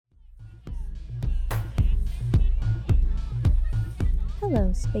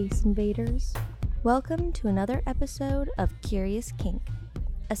Hello, Space Invaders. Welcome to another episode of Curious Kink,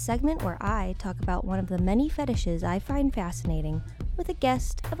 a segment where I talk about one of the many fetishes I find fascinating with a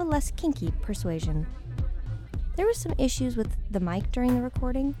guest of a less kinky persuasion. There were some issues with the mic during the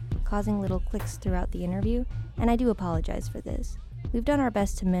recording, causing little clicks throughout the interview, and I do apologize for this. We've done our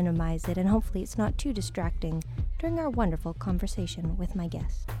best to minimize it, and hopefully it's not too distracting during our wonderful conversation with my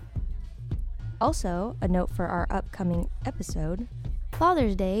guest. Also, a note for our upcoming episode,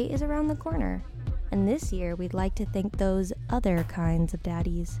 Father's Day is around the corner, and this year we'd like to thank those other kinds of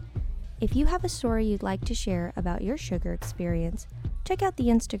daddies. If you have a story you'd like to share about your sugar experience, check out the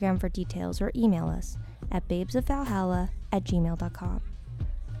Instagram for details or email us at babesofvalhalla@gmail.com.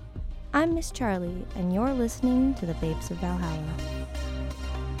 I'm Miss Charlie, and you're listening to the Babes of Valhalla.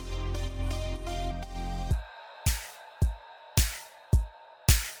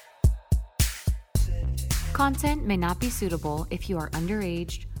 Content may not be suitable if you are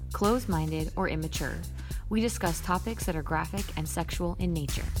underage, closed-minded, or immature. We discuss topics that are graphic and sexual in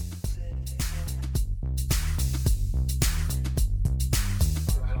nature.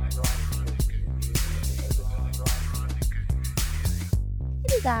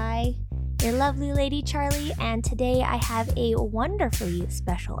 It is I, your lovely lady Charlie, and today I have a wonderfully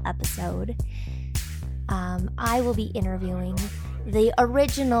special episode. I will be interviewing the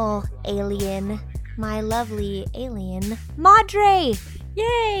original alien, my lovely alien, Madre!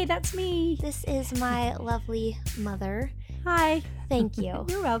 Yay, that's me. This is my lovely mother. Hi. Thank you.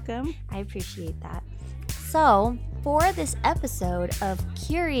 You're welcome. I appreciate that. So, for this episode of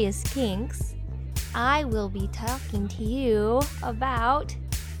Curious Kinks, I will be talking to you about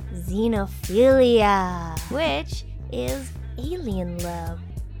xenophilia, which is alien love.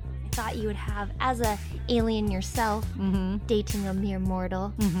 I thought you would have, as a alien yourself, dating a mere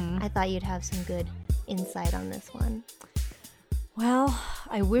mortal, I thought you'd have some good insight on this one. Well,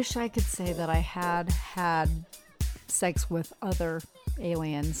 I wish I could say that I had sex with other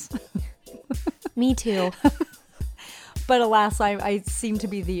aliens. Me too. But alas, I seem to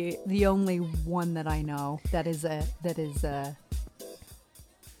be the only one that I know that is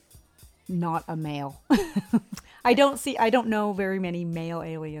not a male. I don't know very many male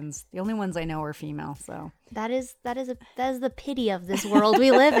aliens. The only ones I know are female, so. That is the pity of this world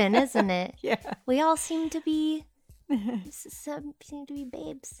we live in, isn't it? Yeah. We all seem to be babes.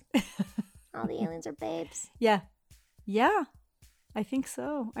 All the aliens are babes. Yeah. Yeah. I think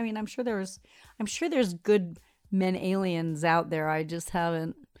so. I mean, I'm sure there's good men aliens out there. I just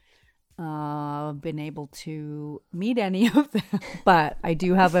haven't been able to meet any of them. But I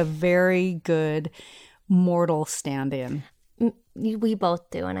do have a very good mortal stand-in. We both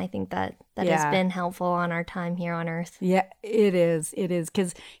do, and I think that has been helpful on our time here on Earth. Yeah, it is. It is,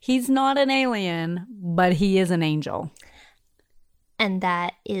 because he's not an alien, but he is an angel. And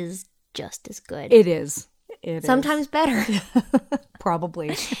that is just as good. It is. Sometimes better.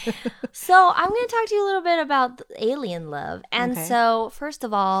 Probably. So I'm going to talk to you a little bit about alien love. And so, first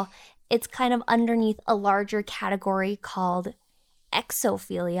of all, it's kind of underneath a larger category called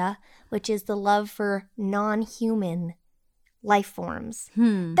exophilia, which is the love for non-human life forms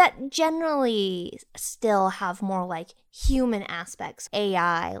that generally still have more like human aspects.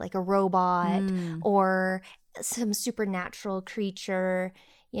 AI, like a robot or some supernatural creature.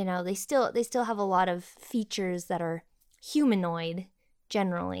 You know, they still have a lot of features that are humanoid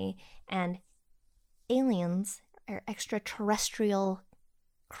generally, and aliens or extraterrestrial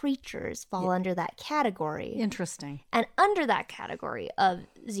creatures fall under that category. Interesting. And under that category of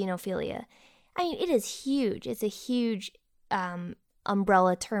xenophilia, I mean, it is huge. It's a huge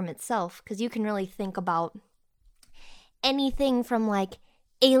umbrella term itself, because you can really think about anything from like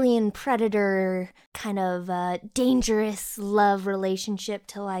alien predator kind of dangerous love relationship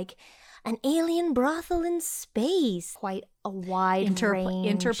to like an alien brothel in space. Quite a wide range.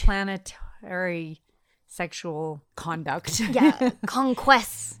 Interplanetary sexual conduct. Yeah,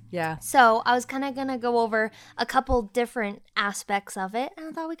 conquests. Yeah. So I was kind of going to go over a couple different aspects of it, and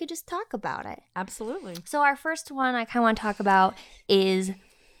I thought we could just talk about it. Absolutely. So our first one I kind of want to talk about is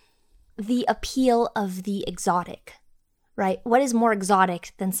the appeal of the exotic, right? What is more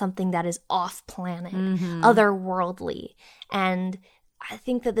exotic than something that is off-planet, otherworldly? And I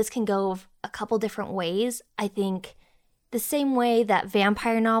think that this can go a couple different ways. I think the same way that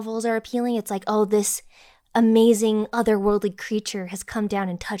vampire novels are appealing, it's like, oh, this amazing otherworldly creature has come down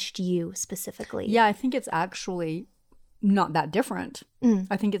and touched you specifically. Yeah, I think it's actually not that different.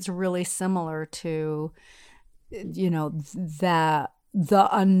 I think it's really similar to, you know, the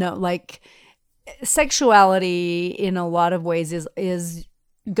unknown, like sexuality in a lot of ways is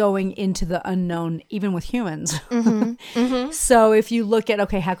going into the unknown, even with humans. Mm-hmm. So if you look at,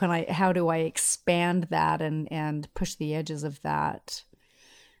 okay, how do I expand that and push the edges of that,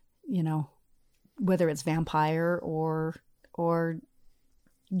 you know, whether it's vampire or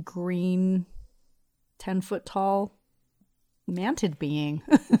green 10-foot tall mantid being.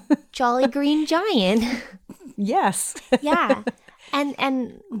 Jolly green giant. Yes. Yeah.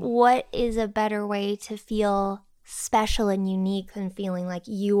 And what is a better way to feel special and unique than feeling like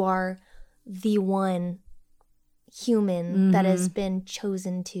you are the one human that has been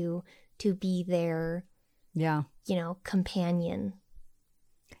chosen to be their, Yeah. you know, companion.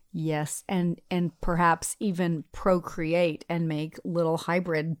 Yes, and perhaps even procreate and make little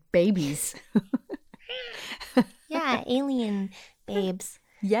hybrid babies. Yeah, alien babes.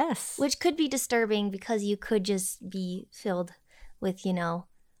 Yes. Which could be disturbing because you could just be filled with, you know,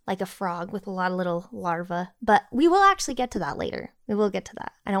 like a frog with a lot of little larvae. But we will actually get to that later. We will get to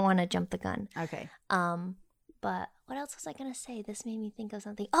that. I don't want to jump the gun. Okay. But what else was I going to say? This made me think of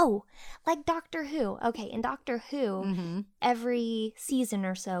something. Oh, like Doctor Who. Okay, in Doctor Who, every season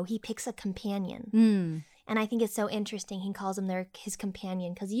or so, he picks a companion. And I think it's so interesting. He calls him his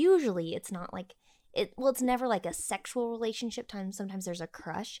companion because usually it's not like, it's never like a sexual relationship. Sometimes there's a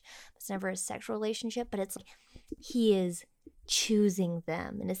crush. It's never a sexual relationship, but it's like he is choosing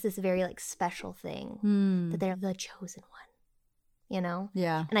them. And it's this very like special thing that they're the chosen one, you know?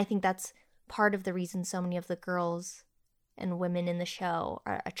 Yeah. And I think that's part of the reason so many of the girls and women in the show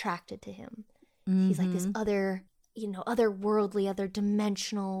are attracted to him. He's like this other, you know, otherworldly, other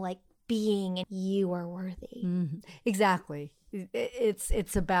dimensional like being, and you are worthy. Exactly.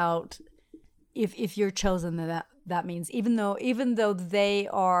 It's about if you're chosen, that means even though they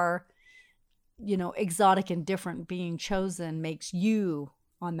are, you know, exotic and different, being chosen makes you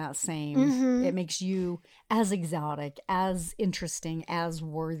on that same, it makes you as exotic, as interesting, as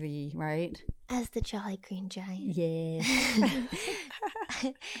worthy, right? As the Jolly Green Giant. Yeah.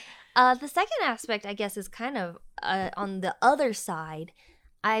 The second aspect, I guess, is kind of on the other side.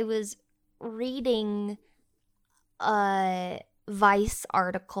 I was reading a Vice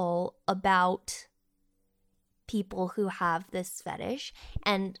article about people who have this fetish,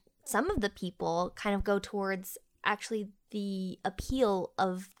 and some of the people kind of go towards actually the appeal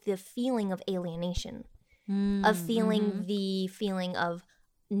of the feeling of alienation, of feeling the feeling of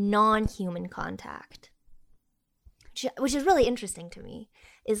non-human contact, which is really interesting to me.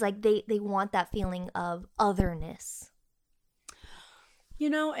 Is like they want that feeling of otherness. You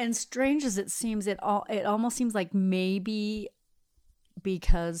know, and strange as it seems, it almost seems like maybe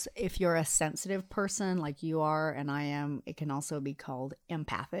because if you're a sensitive person like you are and I am, it can also be called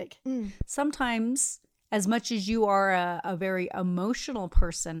empathic. Sometimes, as much as you are a very emotional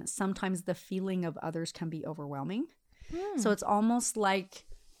person, sometimes the feeling of others can be overwhelming. So it's almost like,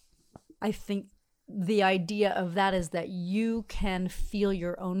 I think the idea of that is that you can feel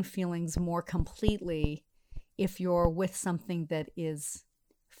your own feelings more completely if you're with something that is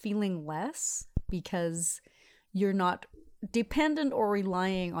feeling less, because you're not dependent or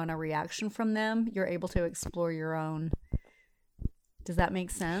relying on a reaction from them. You're able to explore your own. Does that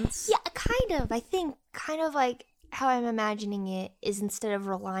make sense? Yeah, kind of. I think kind of like how I'm imagining it is, instead of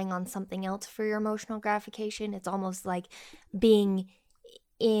relying on something else for your emotional gratification, it's almost like being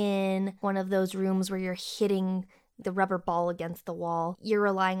in one of those rooms where you're hitting the rubber ball against the wall. You're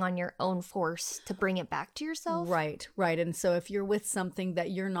relying on your own force to bring it back to yourself. Right. And so if you're with something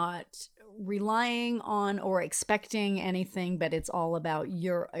that you're not relying on or expecting anything, but it's all about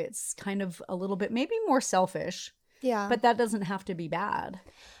it's kind of a little bit maybe more selfish. Yeah. But that doesn't have to be bad.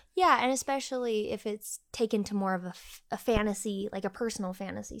 Yeah, and especially if it's taken to more of a fantasy, like a personal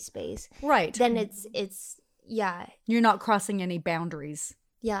fantasy space. Right. Then it's yeah. You're not crossing any boundaries.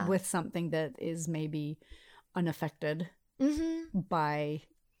 Yeah. With something that is maybe unaffected by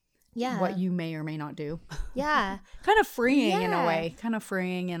what you may or may not do. Yeah. Kind of freeing in a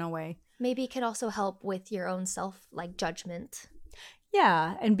way. Maybe it could also help with your own self, like, judgment.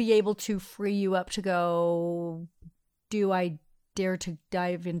 Yeah, and be able to free you up to go, do I dare to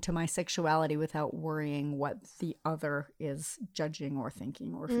dive into my sexuality without worrying what the other is judging or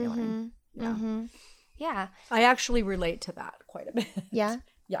thinking or feeling? Yeah. I actually relate to that quite a bit. Yeah?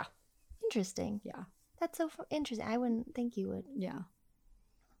 Yeah. Interesting. Yeah. That's so interesting. I wouldn't think you would. Yeah.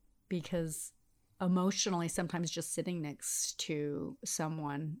 Because emotionally, sometimes just sitting next to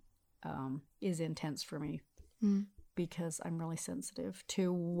someone is intense for me because I'm really sensitive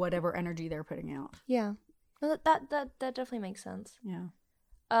to whatever energy they're putting out. Yeah. Well, that definitely makes sense. Yeah.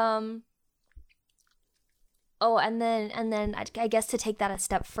 Oh, and then I guess to take that a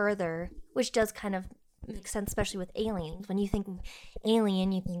step further, which does kind of makes sense, especially with aliens. When you think of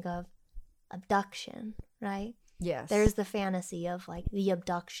alien, you think of abduction, right? Yes. There's the fantasy of like the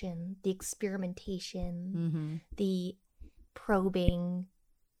abduction, the experimentation, Mm-hmm. the probing,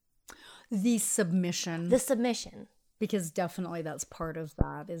 The submission. the submission. Because definitely that's part of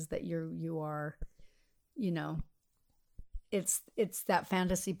that, is that you are, you know, it's that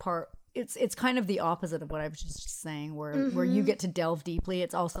fantasy part. It's kind of the opposite of what I was just saying, where you get to delve deeply.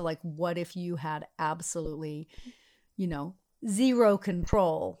 It's also like, what if you had absolutely, you know, zero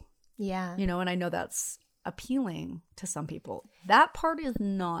control? Yeah. You know, and I know that's appealing to some people. That part is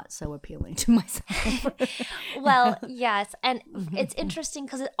not so appealing to myself. Well, yes. And it's interesting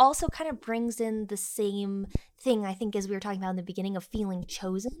because it also kind of brings in the same thing, I think, as we were talking about in the beginning, of feeling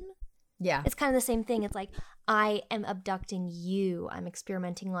chosen. Yeah. It's kind of the same thing. It's like, I am abducting you. I'm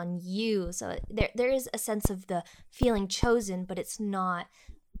experimenting on you. So there is a sense of the feeling chosen, but it's not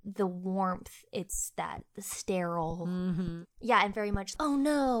the warmth. It's the sterile. Mm-hmm. Yeah, and very much, oh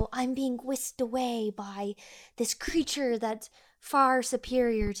no, I'm being whisked away by this creature that's far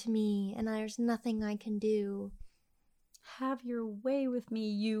superior to me, and there's nothing I can do. Have your way with me,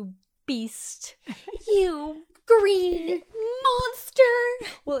 you beast. You green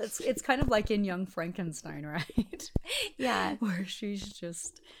monster. Well, it's kind of like in Young Frankenstein, right? Yeah. Where she's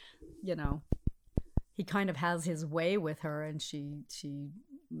just, you know, he kind of has his way with her, and she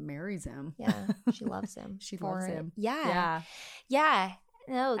marries him. Yeah, she loves him. She for loves it. him. Yeah.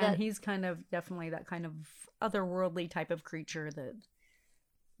 No, And he's kind of definitely that kind of otherworldly type of creature that,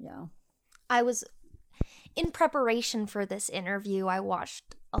 yeah. I was, in preparation for this interview, I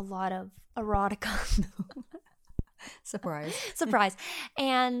watched a lot of erotica. Surprise.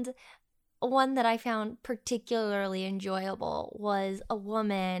 And one that I found particularly enjoyable was a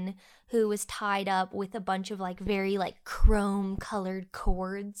woman who was tied up with a bunch of like very like chrome colored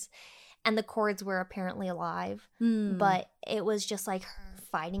cords, and the cords were apparently alive, but it was just like her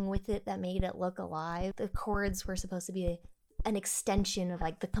fighting with it that made it look alive. The cords were supposed to be an extension of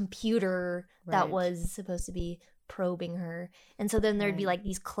like the computer that Right. was supposed to be probing her, and so then there'd be Right. like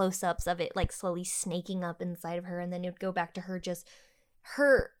these close-ups of it like slowly snaking up inside of her, and then it would go back to her just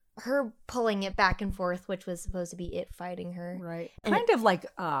her pulling it back and forth, which was supposed to be it fighting her. Right. And Kind of like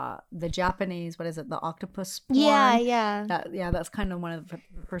the Japanese, what is it, the octopus porn? Yeah. That's kind of one of the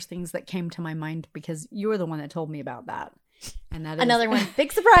first things that came to my mind, because you were the one that told me about that. And that is Another one.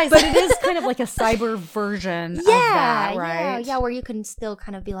 Big surprise. But it is kind of like a cyber version of that, right? Yeah, where you can still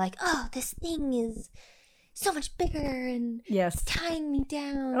kind of be like, oh, this thing is so much bigger and Yes. tying me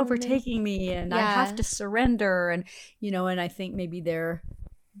down. Overtaking me, and I Yeah. have to surrender. And, you know, and I think maybe they're,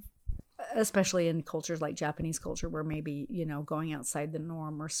 especially in cultures like Japanese culture, where maybe, you know, going outside the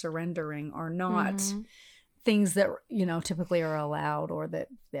norm or surrendering are not things that, you know, typically are allowed, or that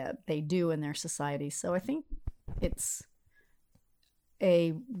they do in their society. So I think it's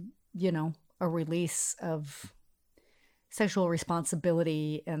a, you know, a release of sexual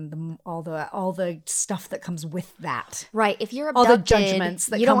responsibility and all the stuff that comes with that. Right. If you're All abducted, the judgments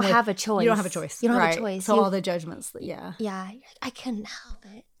that you come don't with- have a choice. You don't have a choice. You don't have Right. a choice. So You- all the judgments, yeah. Yeah. I couldn't help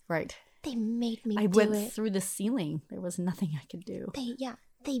it. Right. They made me I do went it. through the ceiling. There was nothing I could do.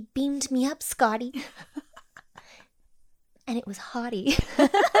 They beamed me up, Scotty. And it was hottie.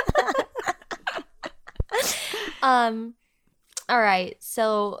 All right.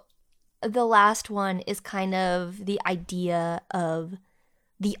 So the last one is kind of the idea of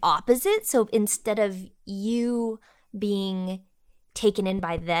the opposite. So instead of you being taken in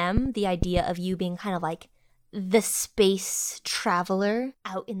by them, the idea of you being kind of like the space traveler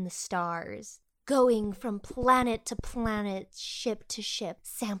out in the stars, going from planet to planet, ship to ship,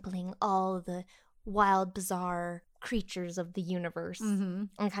 sampling all the wild, bizarre creatures of the universe, Mm-hmm.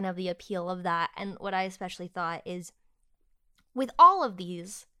 and kind of the appeal of that. And what I especially thought is, with all of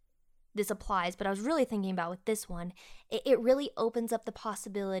these, this applies, but I was really thinking about with this one, it really opens up the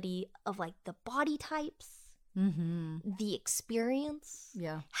possibility of like the body types, Mm-hmm. the experience,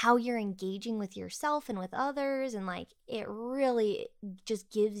 Yeah. how you're engaging with yourself and with others, and like it really just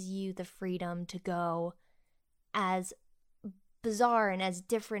gives you the freedom to go as bizarre and as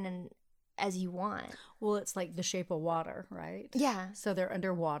different and as you want. Well, it's like The Shape of Water, right? Yeah. So they're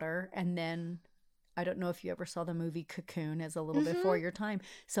underwater, and then I don't know if you ever saw the movie Cocoon, as a little bit before your time.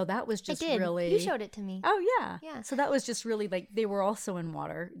 So that was just I did. really. You showed it to me. Oh yeah. Yeah. So that was just really like, they were also in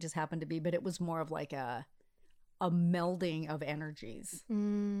water, it just happened to be, but it was more of like a melding of energies.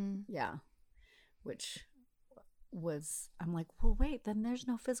 Yeah. Which was, I'm like, well, wait, then there's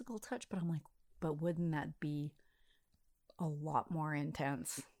no physical touch. But I'm like, but wouldn't that be a lot more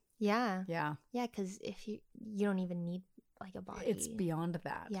intense? Yeah. Yeah. Yeah, because if you don't even need like a body. It's beyond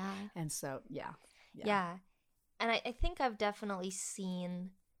that. Yeah. And so, yeah. Yeah. And I think I've definitely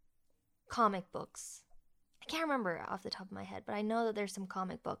seen comic books. I can't remember off the top of my head, but I know that there's some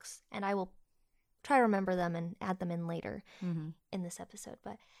comic books, and I will try to remember them and add them in later in this episode.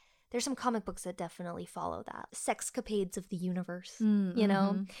 But there's some comic books that definitely follow that. Sexcapades of the universe, you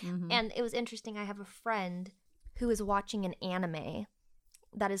know? And it was interesting. I have a friend who is watching an anime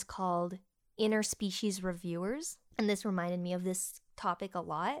that is called Interspecies Reviewers. And this reminded me of this topic a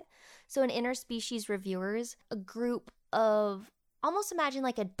lot. So in Interspecies Reviewers, a group of, almost imagine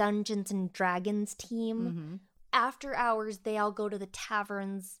like a Dungeons and Dragons team. After hours, they all go to the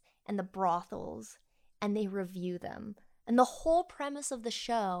taverns and the brothels and they review them. And the whole premise of the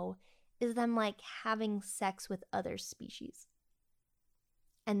show is them like having sex with other species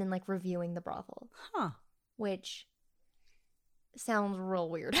and then like reviewing the brothel. Which sounds real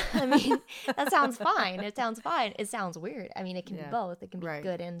weird. I mean, that sounds fine. It sounds fine. It sounds weird. I mean, it can be both. It can be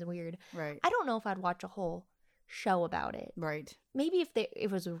good and weird. Right. I don't know if I'd watch a whole show about it. Right. Maybe if it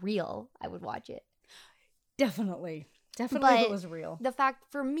was real, I would watch it. Definitely if it was real. The fact,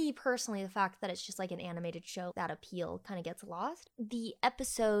 for me personally, the fact that it's just like an animated show, that appeal kind of gets lost. The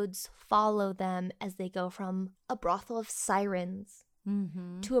episodes follow them as they go from a brothel of sirens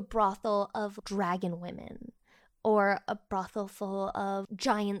to a brothel of dragon women, or a brothel full of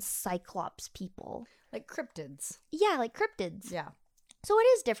giant cyclops people. Like cryptids. Yeah, like cryptids. Yeah. So it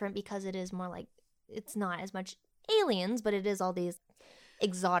is different because it is more like, it's not as much aliens, but it is all these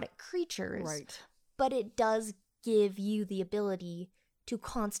exotic creatures. Right. But it does give you the ability to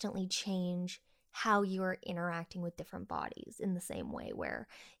constantly change how you're interacting with different bodies, in the same way where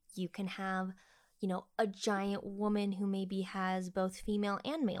you can have, you know, a giant woman who maybe has both female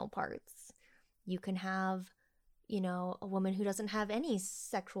and male parts. You can have, you know, a woman who doesn't have any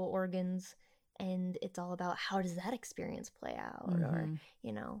sexual organs, and it's all about how does that experience play out, or,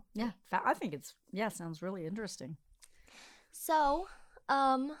 you know. Yeah, I think sounds really interesting. So,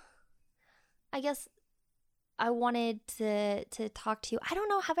 I guess I wanted to talk to you. I don't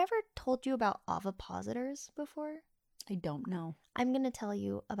know, have I ever told you about ovipositors before? I don't know. I'm going to tell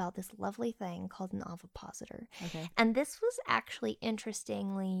you about this lovely thing called an ovipositor. Okay. And this was actually,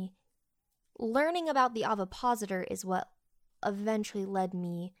 interestingly, learning about the ovipositor is what eventually led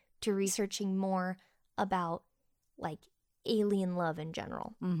me to researching more about, like, alien love in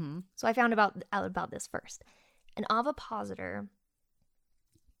general. So I found out about this first. An ovipositor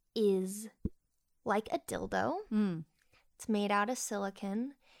is like a dildo. It's made out of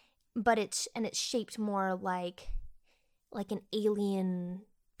silicone, but it's shaped more like an alien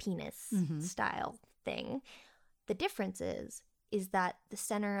penis style thing. The difference is that the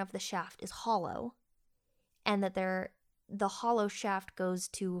center of the shaft is hollow, and that the hollow shaft goes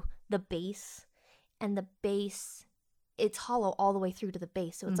to the base, and the base, it's hollow all the way through to the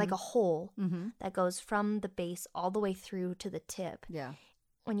base. So it's like a hole that goes from the base all the way through to the tip. Yeah.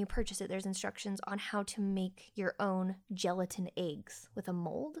 When you purchase it, there's instructions on how to make your own gelatin eggs with a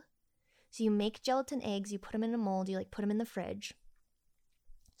mold. So you make gelatin eggs, you put them in a mold, you like put them in the fridge.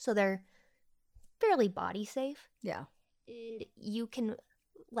 So they're fairly body safe. Yeah. You can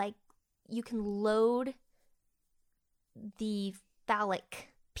load the phallic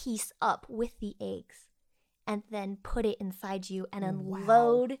piece up with the eggs and then put it inside you and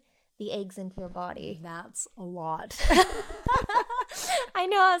unload the eggs into your body. That's a lot. I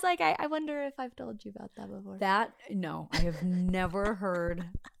know. I was like, I wonder if I've told you about that before. No, I have never heard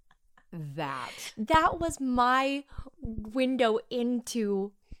that. That was my window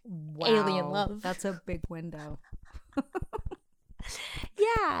into alien love. That's a big window.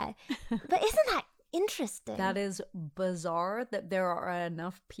 Yeah. But isn't that interesting? That is bizarre that there are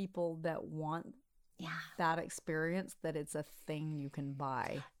enough people that want that experience that it's a thing you can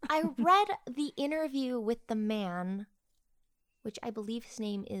buy. I read the interview with the man, which I believe his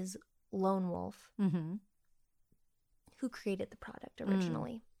name is Lone Wolf, who created the product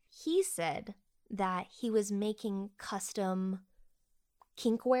originally. He said that he was making custom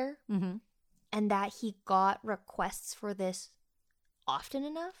kinkware and that he got requests for this often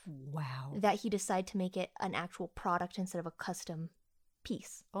enough. Wow. That he decided to make it an actual product instead of a custom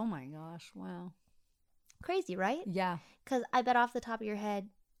piece. Oh my gosh, wow. Crazy, right? Yeah. Because I bet off the top of your head,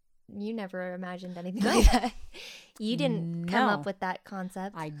 you never imagined anything like that. You didn't come up with that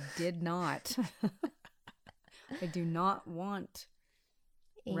concept. I did not. I do not want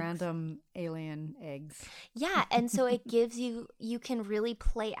random alien eggs. Yeah, and so it gives you can really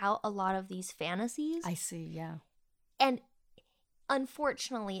play out a lot of these fantasies. I see, yeah. And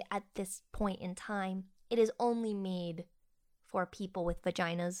unfortunately, at this point in time, it is only made for people with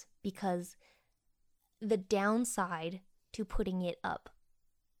vaginas, because the downside to putting it up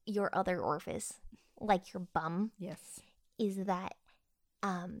your other orifice like your bum, Yes. is that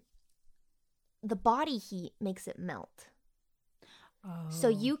the body heat makes it melt. Oh. So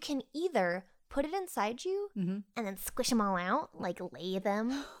you can either put it inside you Mm-hmm. and then squish them all out, like lay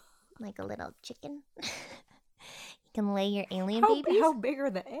them like a little chicken. You can lay your alien babies. How big are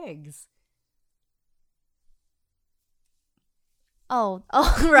the eggs? Oh,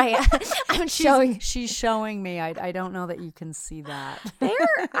 right. I'm showing. She's showing me. I don't know that you can see that.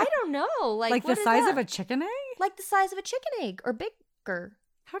 I don't know. Like the what is size that? of a chicken egg? Like the size of a chicken egg or bigger.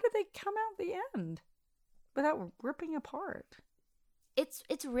 How did they come out the end without ripping apart? It's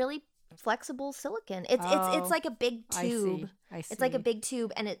really flexible silicone. It's like a big tube. I see. It's like a big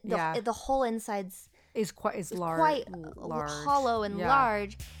tube, and the whole inside's is large, quite large. hollow and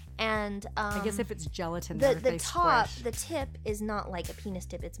large. And I guess if it's gelatin, the top, the tip is not like a penis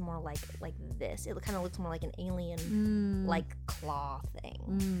tip. It's more like this. It kind of looks more like an alien like claw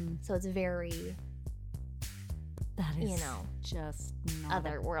thing. So it's very, that is, just not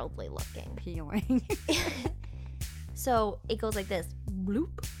otherworldly looking. appealing. So it goes like this,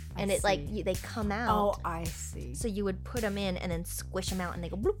 bloop, and they come out. Oh, I see. So you would put them in and then squish them out, and they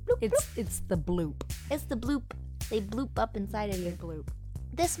go bloop bloop. It's the bloop. It's the bloop. They bloop up inside of you. Bloop.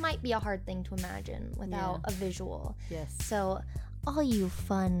 This might be a hard thing to imagine without a visual. Yes. So, all you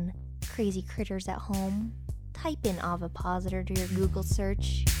fun, crazy critters at home, type in ovipositor to your Google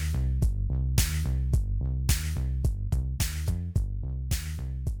search.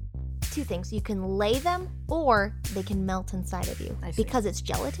 Two things. You can lay them or they can melt inside of you. I see. Because it's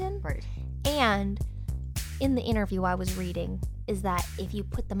gelatin. Right. And in the interview I was reading is that if you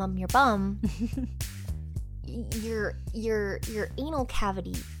put them on your bum, your anal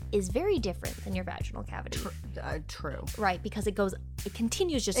cavity is very different than your vaginal cavity. True. Right, because it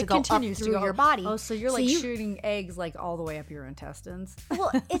continues just to go up through your body. Oh, so you're shooting eggs like all the way up your intestines.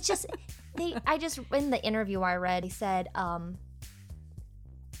 Well, it's just in the interview I read, he said,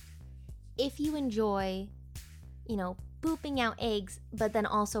 if you enjoy, booping out eggs, but then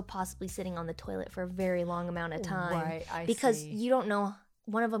also possibly sitting on the toilet for a very long amount of time, right? Because you don't know.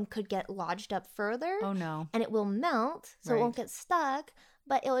 One of them could get lodged up further. Oh, no. And it will melt, so it won't get stuck,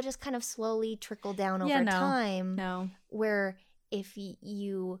 but it will just kind of slowly trickle down over time. No. Where if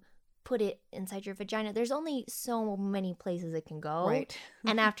you put it inside your vagina, there's only so many places it can go. Right.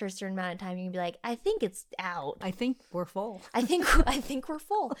 And after a certain amount of time, you can be like, I think it's out. I think we're full. I think we're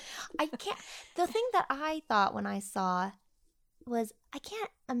full. The thing that I thought when I saw was, I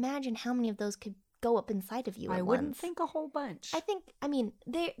can't imagine how many of those could go up inside of you. I wouldn't think a whole bunch.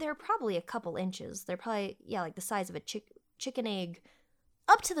 They're probably a couple inches. They're probably like the size of a chicken egg,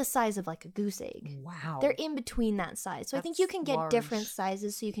 up to the size of like a goose egg. Wow. They're in between that size. So I think you can get large. different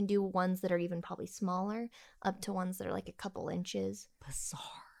sizes. So you can do ones that are even probably smaller, up to ones that are like a couple inches. Bizarre.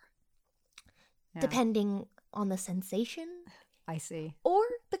 Yeah. Depending on the sensation. I see. Or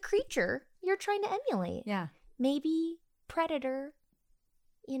the creature you're trying to emulate. Yeah. Maybe predator,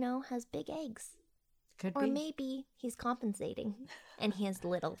 has big eggs. Could Or be. maybe he's compensating and he has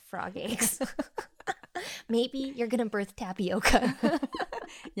little frog eggs. Maybe you're going to birth tapioca.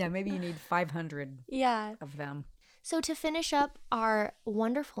 Yeah, maybe you need 500 of them. So to finish up our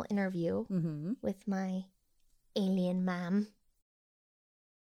wonderful interview with my alien mom,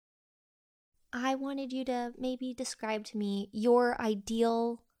 I wanted you to maybe describe to me your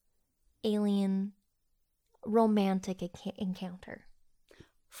ideal alien romantic encounter.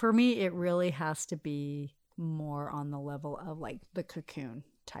 For me, it really has to be more on the level of like the Cocoon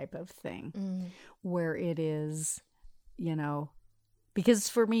type of thing, where it is, because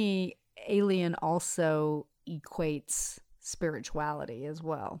for me, alien also equates spirituality as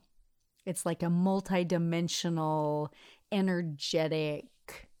well. It's like a multidimensional, energetic,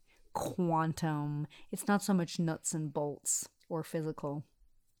 quantum. It's not so much nuts and bolts or physical.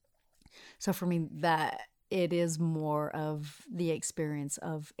 So for me, that it is more of the experience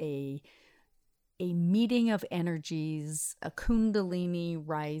of a meeting of energies, a kundalini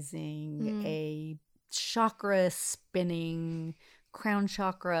rising, a chakra spinning, crown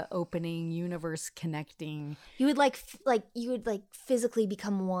chakra opening, universe connecting. You would you would physically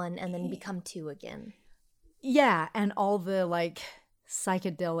become one and then become two again. Yeah, and all the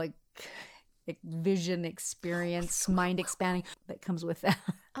psychedelic vision experience, mind expanding that comes with that.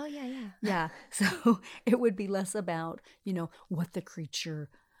 Oh, yeah. Yeah. So it would be less about, what the creature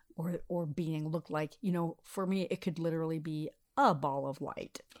or being looked like. For me, it could literally be a ball of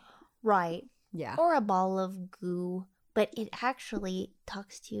light. Right. Yeah. Or a ball of goo, but it actually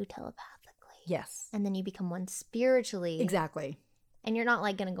talks to you telepathically. Yes. And then you become one spiritually. Exactly. And you're not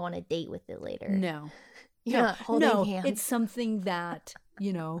going to go on a date with it later. No. You're not holding hands. It's something that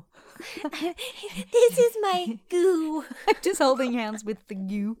you know. This is my goo. Just holding hands with the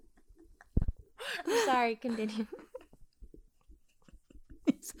goo. I'm sorry, continue.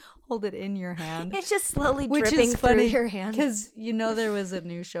 Hold it in your hand. It's just slowly Which dripping is through funny your hand. because there was a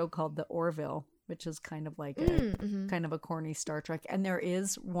new show called The Orville, which is kind of like kind of a corny Star Trek, and there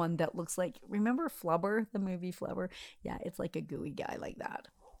is one that looks like, remember Flubber, the movie Flubber? Yeah, it's like a gooey guy like that,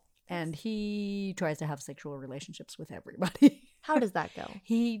 and he tries to have sexual relationships with everybody. How does that go?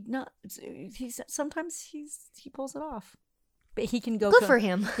 Sometimes he pulls it off, but he can go Good for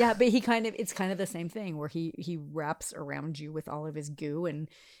him. Yeah, but it's kind of the same thing where he wraps around you with all of his goo and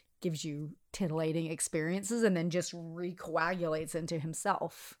gives you titillating experiences and then just recoagulates into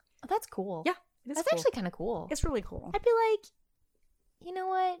himself. Oh, that's cool. Yeah, that's cool. actually kind of cool. It's really cool. I'd be like, you know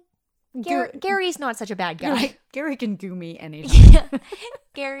what? Gary's not such a bad guy. Gary can goo me anytime. Yeah.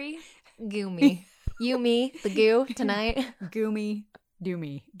 Gary, goo me. You, me, the goo tonight. Goo me, do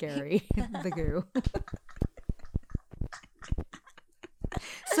me, Gary, the goo.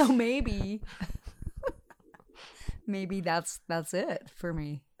 So maybe that's it for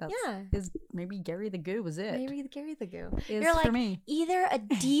me. Maybe Gary the Goo was it. Maybe Gary the Goo. Is You're like for me. either a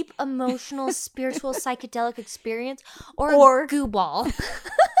deep, emotional, spiritual, psychedelic experience or a goo ball.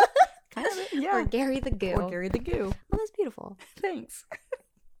 Kind of, yeah. Or Gary the Goo. Or Gary the Goo. Oh, that's beautiful. Thanks.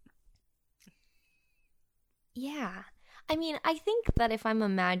 Yeah. I mean, I think that if I'm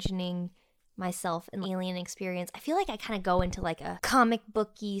imagining myself an alien experience, I feel like I kind of go into like a comic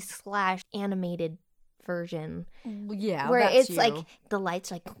booky / animated version. Yeah, where that's it's you. like the lights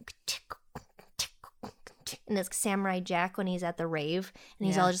like, and it's Samurai Jack when he's at the rave and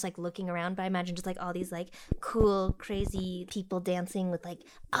he's all just like looking around, but I imagine just like all these like cool crazy people dancing with like,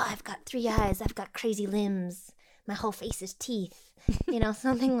 oh, I've got 3 eyes, I've got crazy limbs, my whole face is teeth, you know,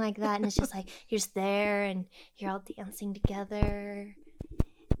 something like that. And it's just like you're just there and you're all dancing together,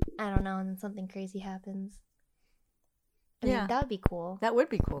 I don't know, and then something crazy happens. I mean, that would be cool. That would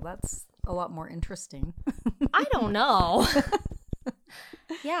be cool. That's a lot more interesting. I don't know.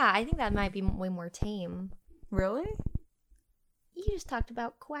 Yeah, I think that might be way more tame. Really? You just talked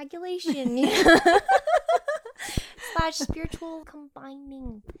about coagulation. / spiritual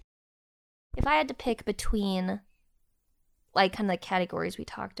combining. If I had to pick between, like, kind of the categories we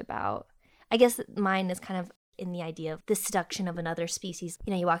talked about, I guess mine is kind of in the idea of the seduction of another species.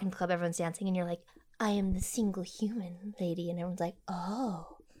 You know, you walk into the club, everyone's dancing, and you're like, I am the single human lady. And everyone's like,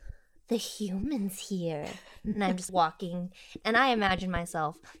 oh, the human's here. And I'm just walking. And I imagine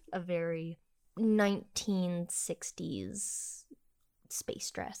myself a very 1960s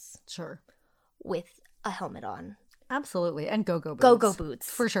space dress. Sure. With a helmet on. Absolutely. And go-go boots. Go-go boots.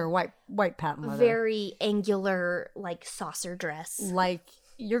 For sure. White patent leather. Very angular, like, saucer dress. Like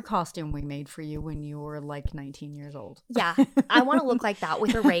your costume we made for you when you were like 19 years old. Yeah. I want to look like that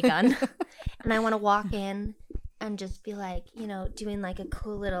with a ray gun. And I want to walk in and just be like, you know, doing like a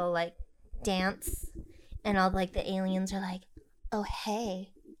cool little like dance. And all like the aliens are like, oh, hey.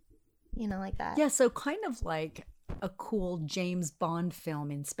 You know, like that. Yeah. So kind of like a cool James Bond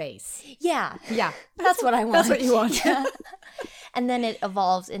film in space. Yeah. Yeah. That's what I want. That's what you want. Yeah. And then it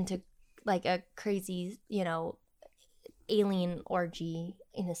evolves into like a crazy, you know, alien orgy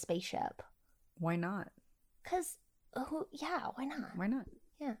in a spaceship. Why not? Because, yeah, why not? Why not?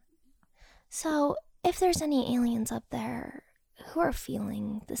 Yeah. So, if there's any aliens up there who are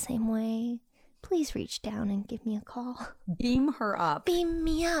feeling the same way, please reach down and give me a call. Beam her up. Beam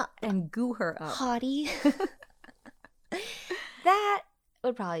me up. And goo her up. Hottie. That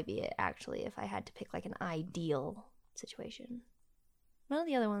would probably be it, actually, if I had to pick like an ideal situation. None of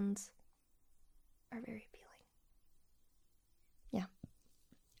the other ones are very appealing. Yeah.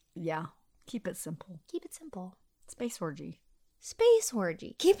 Yeah. Keep it simple. Keep it simple. Space orgy. Space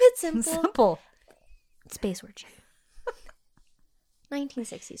orgy. Keep it simple. Simple. Space orgy.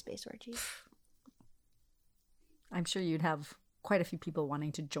 1960 space orgy. I'm sure you'd have quite a few people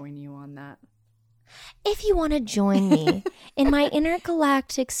wanting to join you on that. If you want to join me in my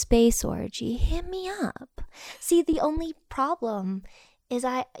intergalactic space orgy, hit me up. See, the only problem is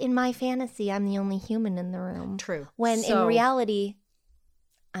in my fantasy, I'm the only human in the room. True. When in reality,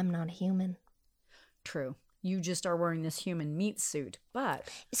 I'm not a human. True. You just are wearing this human meat suit, but...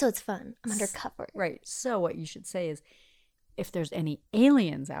 So it's fun. I'm undercover. Right. So what you should say is, if there's any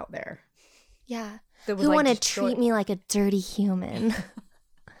aliens out there... Yeah. Who want to treat me like a dirty human.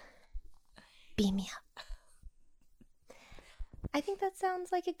 Beam me up. I think that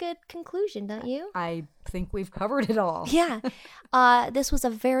sounds like a good conclusion, don't you? I think we've covered it all. Yeah. This was a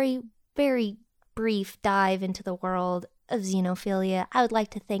very, very brief dive into the world of xenophilia. I would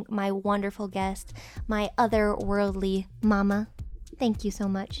like to thank my wonderful guest, my otherworldly mama, Thank you so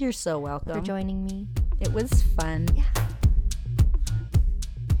much You're so welcome. for joining me. It was fun. Yeah.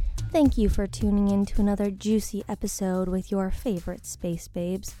 Thank you for tuning in to another juicy episode with your favorite space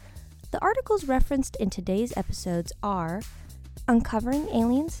babes. The articles referenced in today's episodes are Uncovering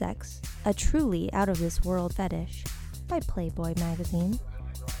Alien Sex, a truly out-of-this-world fetish by Playboy magazine,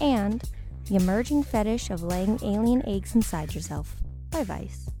 and The Emerging Fetish of Laying Alien Eggs Inside Yourself by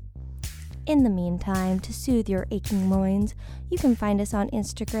Vice. In the meantime, to soothe your aching loins, you can find us on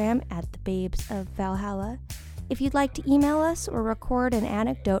Instagram at The Babes of Valhalla. If you'd like to email us or record an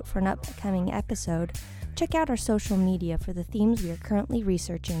anecdote for an upcoming episode, check out our social media for the themes we are currently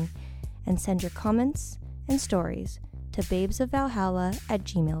researching, and send your comments and stories to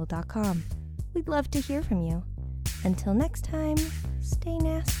babesofvalhalla@gmail.com. We'd love to hear from you. Until next time, stay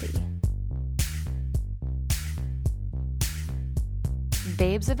nasty.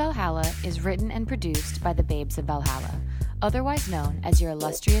 Babes of Valhalla is written and produced by the Babes of Valhalla, otherwise known as your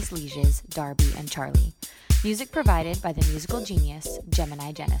illustrious lieges Darby and Charlie. Music provided by the musical genius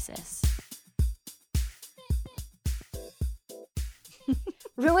Gemini Genesis.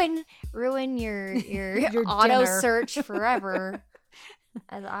 Ruin your Your auto dinner. search forever,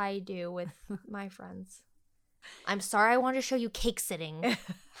 as I do with my friends. I'm sorry, I wanted to show you cake sitting.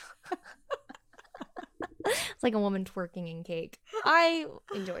 It's like a woman twerking in cake. I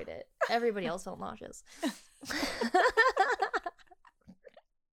enjoyed it. Everybody else felt nauseous.